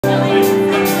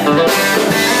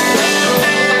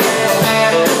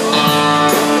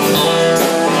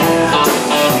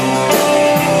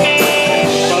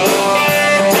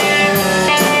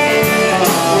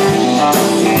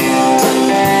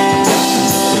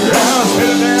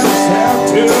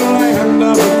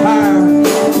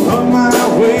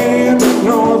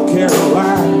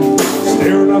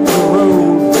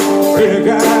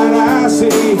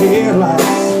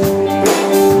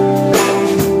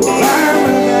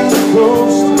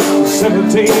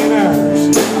17 hours,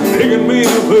 picking me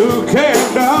a bouquet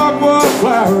of dogwood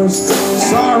flowers.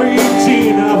 Sorry,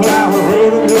 Gina, but I was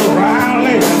rolling to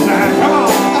Riley tonight. Come on.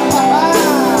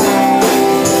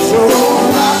 So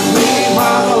rock me,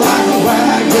 mama, like a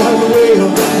wagon wheel.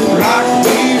 Rock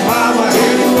me, mama,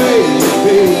 any way you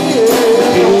feel.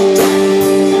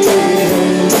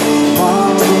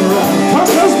 Come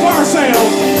those bar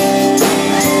sales.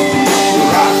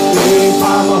 Rock me,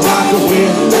 mama, like a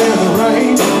wind in the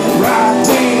rain. Rock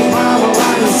me, mama,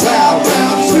 like a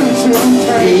southbound choo-choo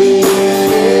train.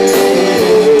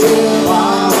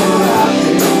 Mama, rock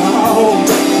me, home.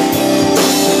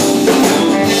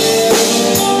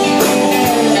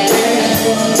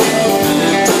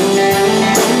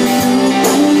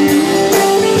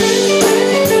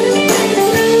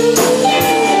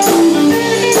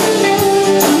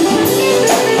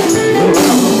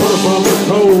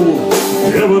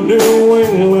 Never knew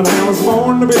when I was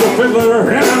born to be a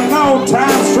fiddler in a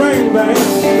no-time string band.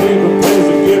 Leave the plays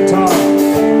the guitar,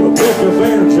 but pick a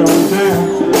banjo now.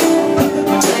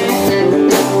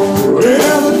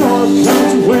 Well, the North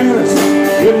Country winners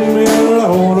getting me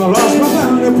alone. I lost my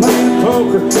money playing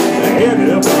poker. I ended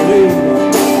up leaving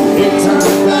big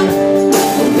time back.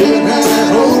 Living that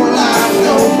whole life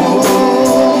no more.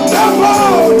 No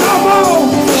more, no more.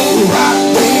 Rock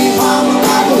me, mama,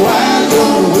 like a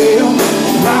wagon wheel.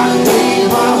 Rock me,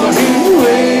 mama, any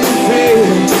way you feel.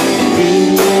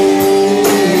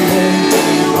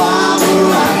 Mama,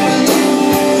 rock me.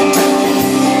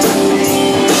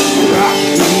 Rock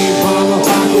me, mama,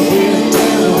 like a wind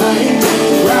in the rain.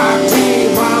 Rock me,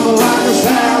 mama, like a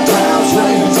southbound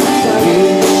train.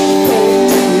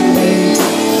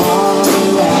 Mama,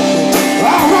 rock me.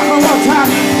 I'll rock me one time.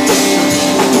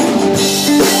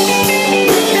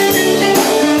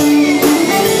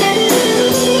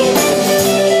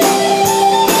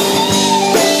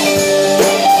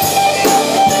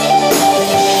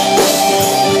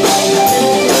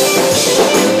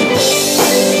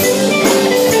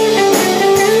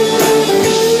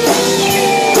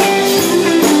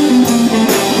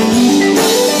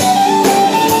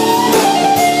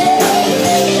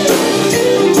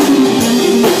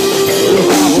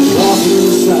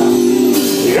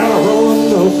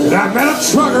 I met a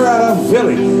trucker out of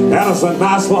Philly, that was a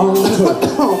nice long trip.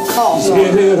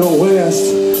 Headed west,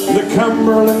 the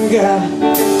Cumberland Gap,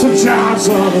 to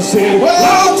Johnson City,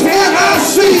 well,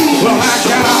 Tennessee. Well, I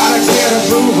gotta get a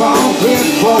move on quick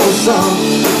for the sun.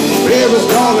 Baby's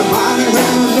calling my name and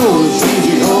I know she's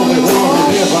the only one.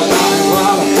 And if I die in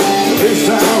Raleigh, at least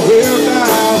I will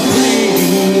die free.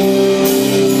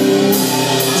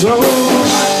 So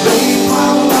rock me,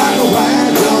 mama, like a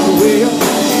wagon wheel.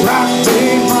 Rock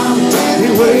me, mama, any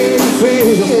way you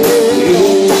feel.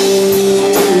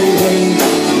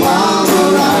 Mama,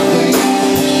 rock me.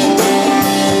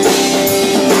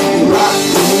 Rock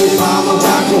me, mama,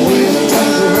 like a wind in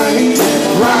the rain.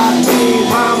 Rock me,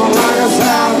 mama, like a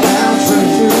southbound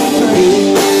train.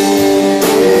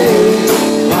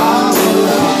 Mama,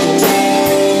 rock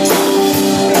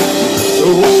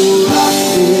me.